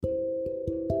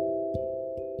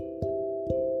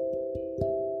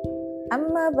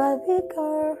I'm a Barbie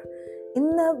girl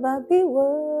in the Barbie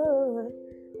world.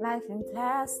 Life in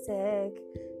plastic,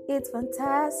 it's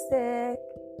fantastic.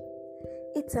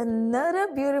 It's another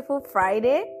beautiful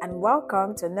Friday, and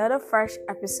welcome to another fresh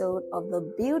episode of the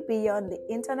Build Beyond the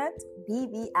Internet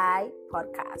BBI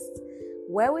podcast,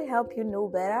 where we help you know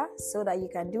better so that you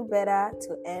can do better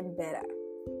to earn better.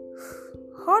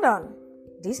 Hold on,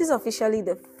 this is officially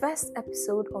the first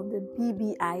episode of the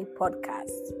BBI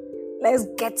podcast. Let's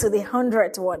get to the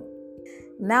 100th one.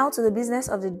 Now to the business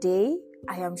of the day.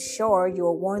 I am sure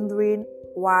you're wondering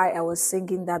why I was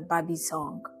singing that Barbie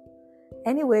song.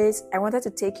 Anyways, I wanted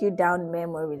to take you down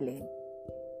memory lane.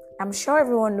 I'm sure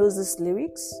everyone knows these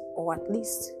lyrics, or at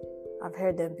least I've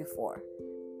heard them before.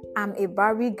 I'm a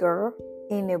Barbie girl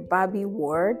in a Barbie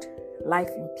world. Life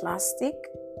in plastic,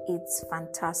 it's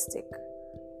fantastic.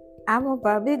 I'm a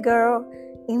Barbie girl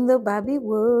in the Barbie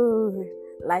world.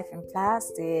 Life in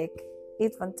plastic,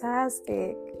 it's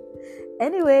fantastic.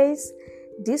 Anyways,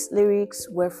 these lyrics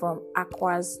were from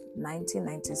Aqua's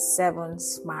 1997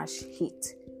 smash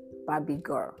hit, Barbie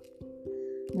Girl.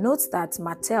 Note that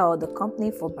Mattel, the company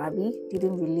for Barbie,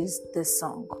 didn't release this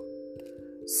song.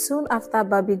 Soon after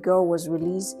Barbie Girl was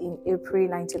released in April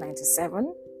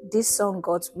 1997, this song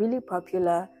got really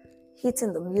popular,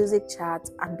 hitting the music chart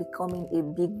and becoming a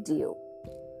big deal.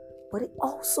 But it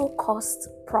also caused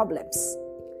problems.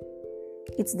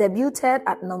 It debuted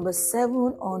at number 7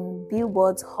 on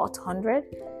Billboard's Hot 100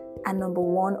 and number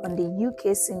 1 on the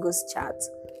UK singles chart,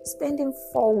 spending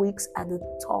 4 weeks at the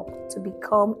top to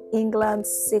become England's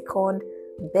second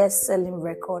best-selling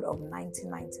record of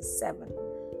 1997,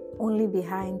 only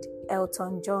behind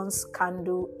Elton John's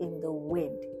Candle in the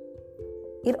Wind.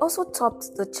 It also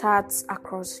topped the charts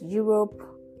across Europe,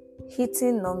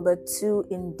 hitting number 2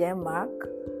 in Denmark,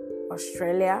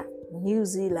 Australia, New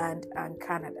Zealand, and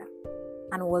Canada,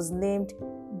 and was named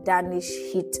Danish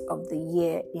Hit of the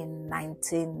Year in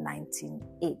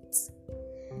 1998.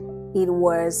 It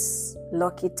was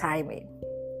lucky timing.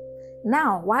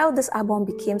 Now, while this album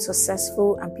became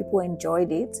successful and people enjoyed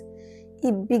it,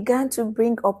 it began to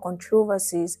bring up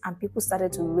controversies and people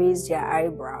started to raise their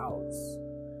eyebrows,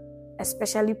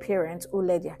 especially parents who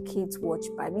let their kids watch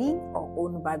Barbie or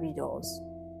own Barbie dolls.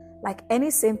 Like any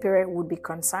sane parent would be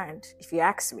concerned, if you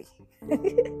ask me.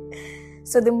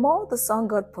 So the more the song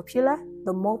got popular,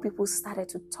 the more people started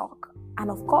to talk. And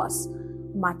of course,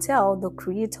 Mattel, the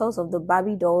creators of the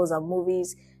Barbie dolls and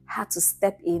movies, had to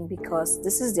step in because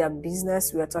this is their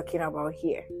business we are talking about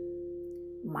here.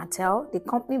 Mattel, the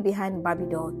company behind Barbie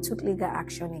doll, took legal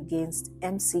action against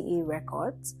MCA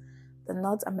Records, the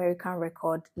North American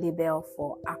record label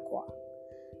for Aqua.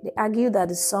 They argued that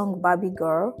the song Barbie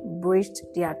Girl breached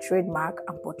their trademark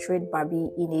and portrayed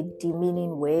Barbie in a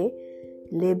demeaning way,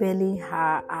 labeling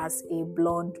her as a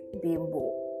blonde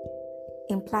bimbo,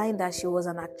 implying that she was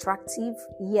an attractive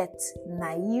yet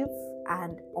naive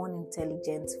and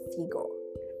unintelligent figure.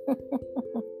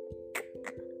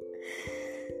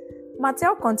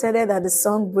 Mattel contended that the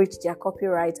song breached their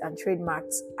copyright and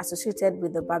trademarks associated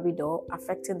with the Barbie doll,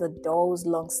 affecting the doll's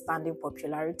long-standing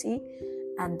popularity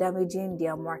and damaging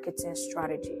their marketing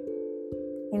strategy.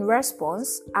 In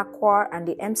response, Aqua and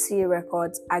the MCA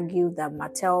Records argued that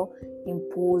Mattel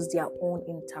imposed their own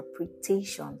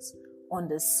interpretations on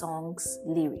the song's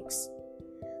lyrics.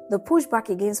 They pushed back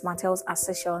against Mattel's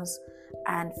assertions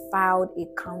and filed a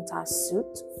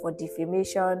counter-suit for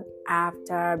defamation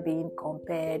after being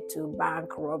compared to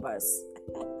bank robbers.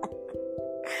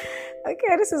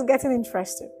 Okay, this is getting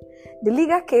interesting. The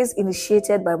legal case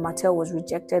initiated by Mattel was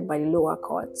rejected by the lower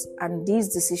courts, and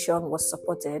this decision was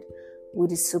supported with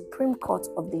the Supreme Court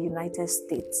of the United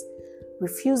States,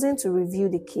 refusing to review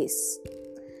the case.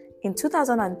 In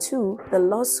 2002, the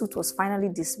lawsuit was finally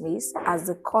dismissed as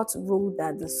the court ruled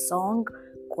that the song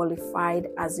qualified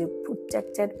as a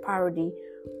protected parody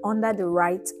under the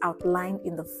rights outlined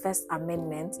in the First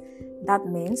Amendment. That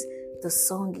means the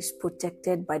song is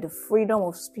protected by the freedom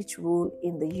of speech rule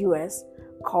in the US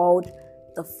called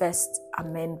the First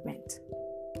Amendment.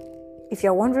 If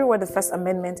you're wondering what the First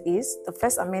Amendment is, the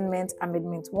First Amendment,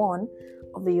 Amendment 1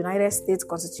 of the United States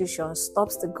Constitution,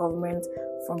 stops the government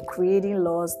from creating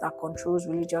laws that controls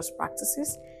religious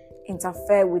practices,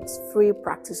 interfere with free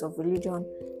practice of religion,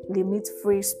 limit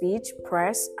free speech,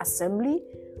 press, assembly,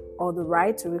 or the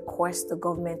right to request the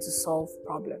government to solve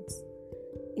problems.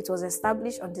 It was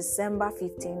established on December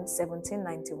 15,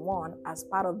 1791 as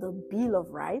part of the Bill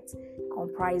of Rights,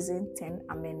 comprising 10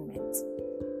 amendments.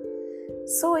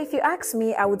 So if you ask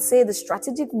me, I would say the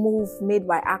strategic move made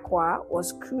by Aqua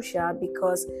was crucial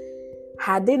because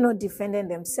had they not defended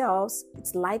themselves,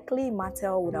 it's likely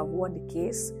Mattel would have won the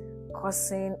case,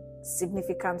 causing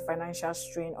significant financial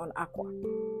strain on Aqua.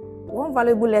 One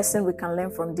valuable lesson we can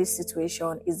learn from this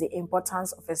situation is the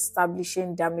importance of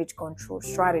establishing damage control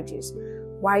strategies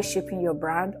while shaping your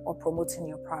brand or promoting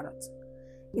your product.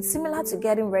 It's similar to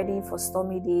getting ready for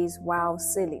stormy days while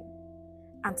sailing,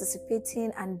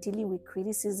 anticipating and dealing with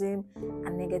criticism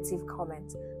and negative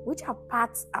comments, which are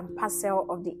part and parcel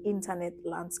of the internet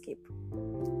landscape.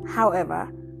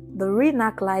 However, the real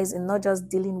knack lies in not just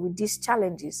dealing with these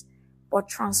challenges, but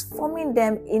transforming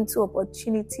them into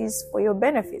opportunities for your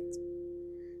benefit.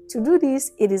 To do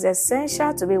this, it is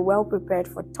essential to be well prepared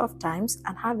for tough times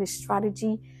and have a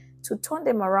strategy to turn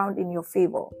them around in your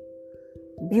favor.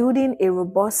 Building a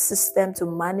robust system to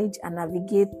manage and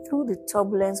navigate through the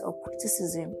turbulence of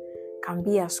criticism can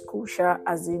be as crucial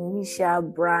as the initial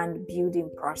brand building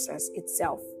process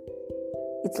itself.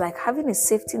 It's like having a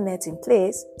safety net in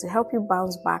place to help you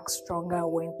bounce back stronger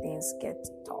when things get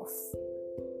tough.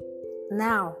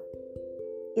 Now,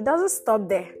 it doesn't stop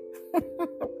there.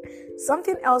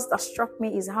 Something else that struck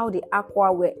me is how the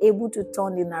Aqua were able to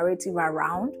turn the narrative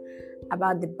around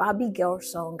about the Barbie girl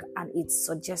song and its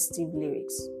suggestive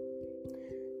lyrics.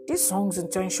 This song's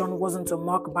intention wasn't to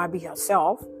mock Barbie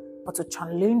herself, but to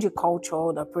challenge a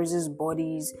culture that praises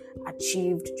bodies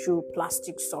achieved through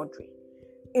plastic surgery.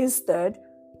 Instead,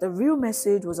 the real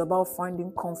message was about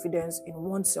finding confidence in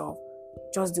oneself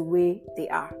just the way they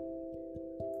are.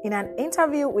 In an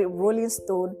interview with Rolling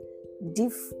Stone,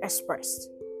 Diff expressed,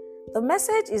 "The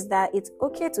message is that it's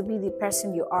okay to be the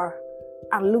person you are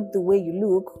and look the way you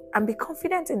look and be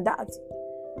confident in that.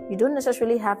 You don't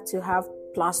necessarily have to have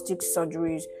plastic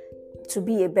surgeries to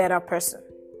be a better person."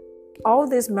 All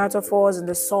these metaphors in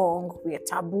the song were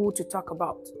taboo to talk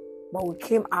about, but we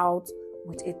came out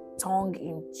with a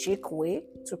tongue-in-cheek way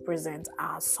to present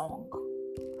our song.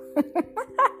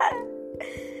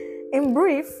 In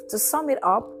brief, to sum it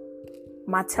up,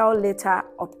 Mattel later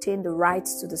obtained the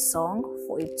rights to the song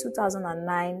for a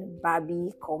 2009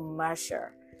 Barbie commercial,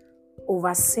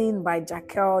 overseen by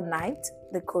Jaquel Knight,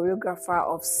 the choreographer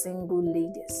of Single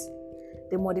Ladies.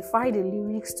 They modified the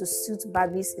lyrics to suit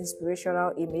Barbie's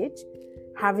inspirational image,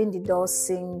 having the dolls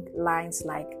sing lines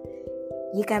like,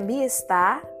 "You can be a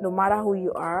star no matter who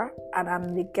you are, and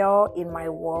I'm the girl in my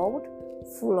world,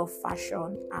 full of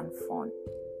fashion and fun."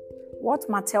 What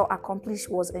Mattel accomplished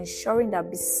was ensuring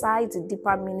that besides the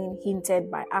deeper meaning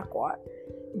hinted by Aqua,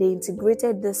 they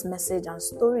integrated this message and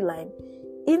storyline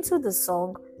into the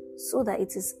song so that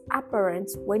it is apparent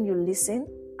when you listen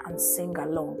and sing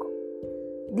along.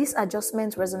 This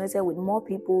adjustment resonated with more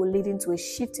people, leading to a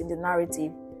shift in the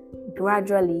narrative.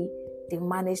 Gradually, they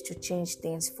managed to change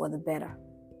things for the better.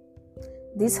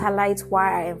 This highlights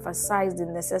why I emphasize the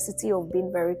necessity of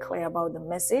being very clear about the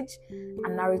message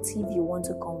and narrative you want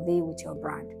to convey with your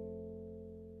brand.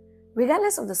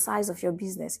 Regardless of the size of your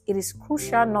business, it is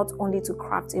crucial not only to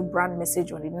craft a brand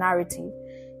message on the narrative,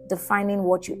 defining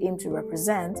what you aim to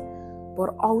represent,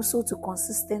 but also to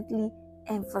consistently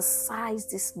emphasize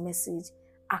this message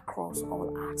across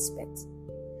all aspects.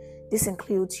 This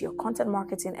includes your content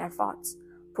marketing efforts,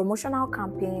 promotional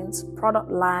campaigns, product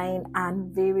line,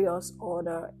 and various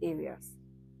other areas.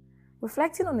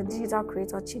 Reflecting on the digital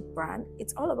creator chic brand,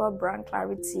 it's all about brand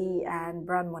clarity and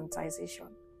brand monetization.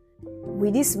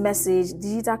 With this message,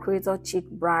 digital creator chic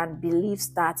brand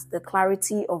believes that the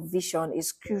clarity of vision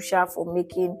is crucial for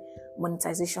making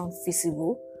monetization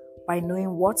feasible by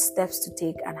knowing what steps to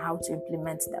take and how to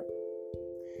implement them.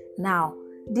 Now,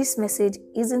 this message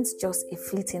isn't just a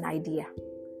fleeting idea.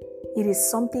 It is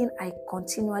something I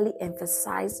continually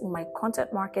emphasize in my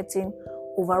content marketing,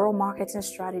 overall marketing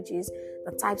strategies,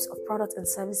 the types of products and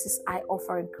services I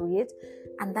offer and create,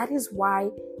 and that is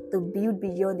why the Build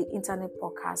Beyond the Internet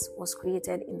podcast was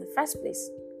created in the first place.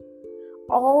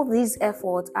 All these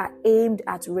efforts are aimed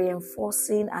at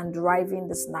reinforcing and driving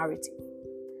this narrative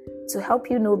to help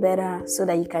you know better so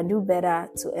that you can do better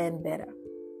to earn better.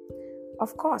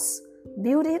 Of course,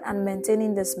 building and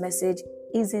maintaining this message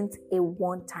isn't a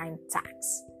one-time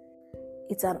task.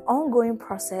 It's an ongoing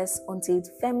process until it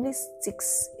firmly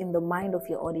sticks in the mind of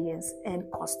your audience and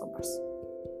customers.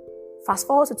 Fast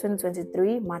forward to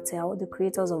 2023, Mattel, the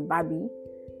creators of Barbie,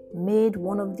 made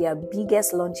one of their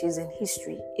biggest launches in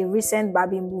history, a recent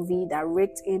Barbie movie that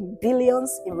raked in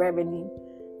billions in revenue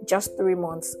just 3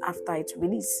 months after its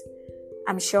release.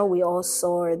 I'm sure we all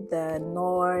saw the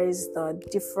noise, the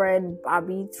different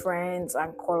Barbie trends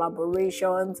and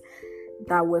collaborations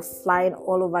that were flying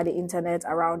all over the internet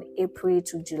around April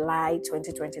to July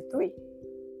 2023.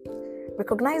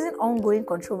 Recognizing ongoing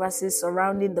controversies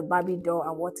surrounding the Barbie doll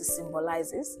and what it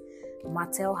symbolizes,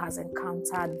 Mattel has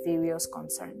encountered various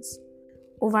concerns.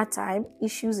 Over time,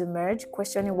 issues emerged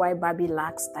questioning why Barbie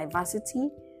lacks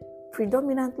diversity,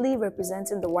 predominantly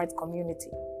representing the white community.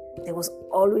 There was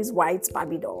always white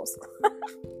Barbie dolls.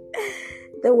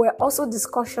 There were also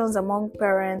discussions among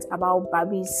parents about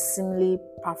Barbie's seemingly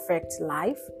perfect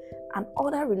life and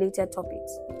other related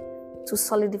topics. To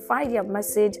solidify their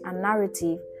message and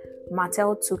narrative,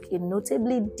 Mattel took a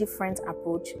notably different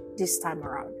approach this time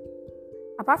around.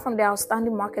 Apart from the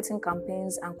outstanding marketing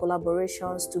campaigns and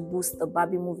collaborations to boost the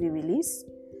Barbie movie release,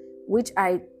 which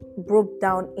I broke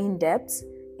down in depth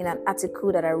in an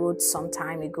article that I wrote some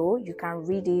time ago, you can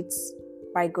read it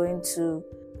by going to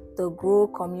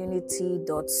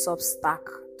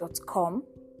thegrowcommunity.substack.com.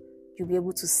 You'll be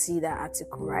able to see that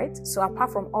article, right? So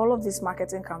apart from all of these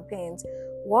marketing campaigns,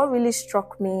 what really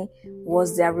struck me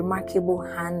was their remarkable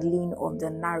handling of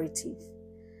the narrative.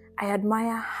 I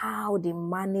admire how they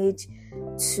manage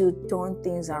to turn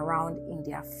things around in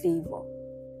their favor.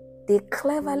 They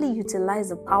cleverly utilize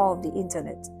the power of the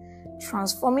internet,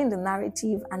 transforming the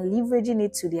narrative and leveraging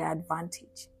it to their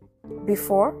advantage.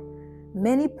 Before,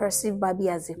 many perceived Barbie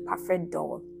as a perfect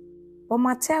doll, but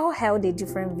Mattel held a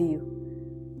different view.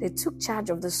 They took charge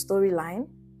of the storyline,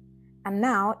 and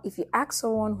now if you ask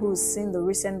someone who's seen the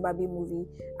recent Barbie movie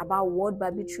about what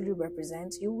Barbie truly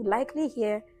represents, you would likely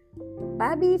hear,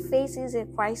 Barbie faces a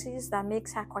crisis that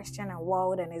makes her question her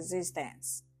world and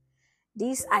existence.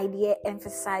 This idea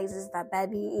emphasizes that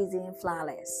Barbie isn't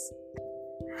flawless.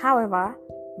 However,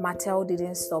 Mattel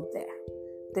didn't stop there.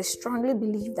 They strongly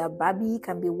believe that Barbie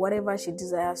can be whatever she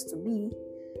desires to be,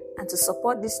 and to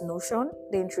support this notion,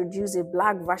 they introduced a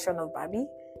black version of Barbie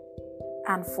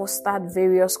and fostered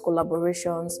various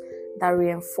collaborations that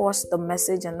reinforced the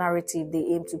message and narrative they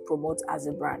aim to promote as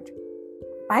a brand.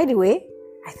 By the way,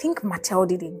 I think Mattel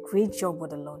did a great job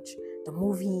with the launch, the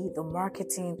movie, the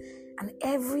marketing, and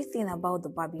everything about the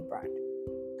Barbie brand.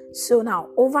 So now,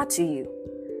 over to you.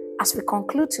 As we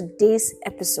conclude today's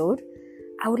episode,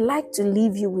 I would like to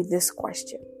leave you with this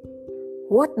question.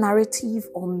 What narrative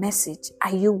or message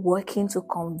are you working to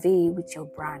convey with your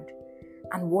brand?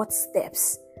 And what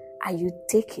steps are you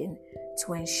taking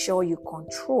to ensure you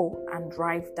control and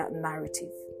drive that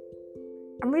narrative?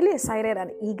 I'm really excited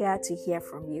and eager to hear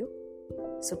from you.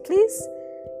 So please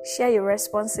share your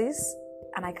responses,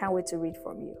 and I can't wait to read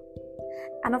from you.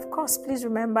 And of course, please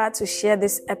remember to share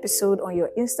this episode on your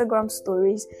Instagram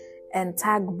stories and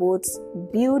tag both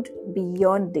Build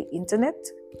Beyond the Internet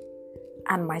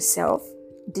and myself,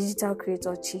 Digital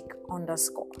Creator Chick _.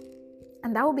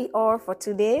 And that will be all for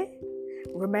today.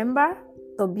 Remember,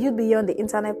 the Build Beyond the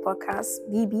Internet podcast,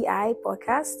 BBI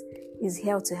podcast, is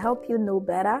here to help you know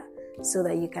better so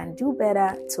that you can do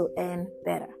better to earn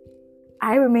better.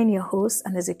 I remain your host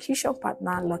and execution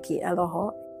partner, Lucky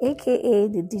Eloho, aka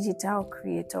the Digital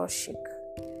Creator Chick.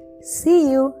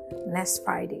 See you next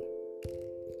Friday.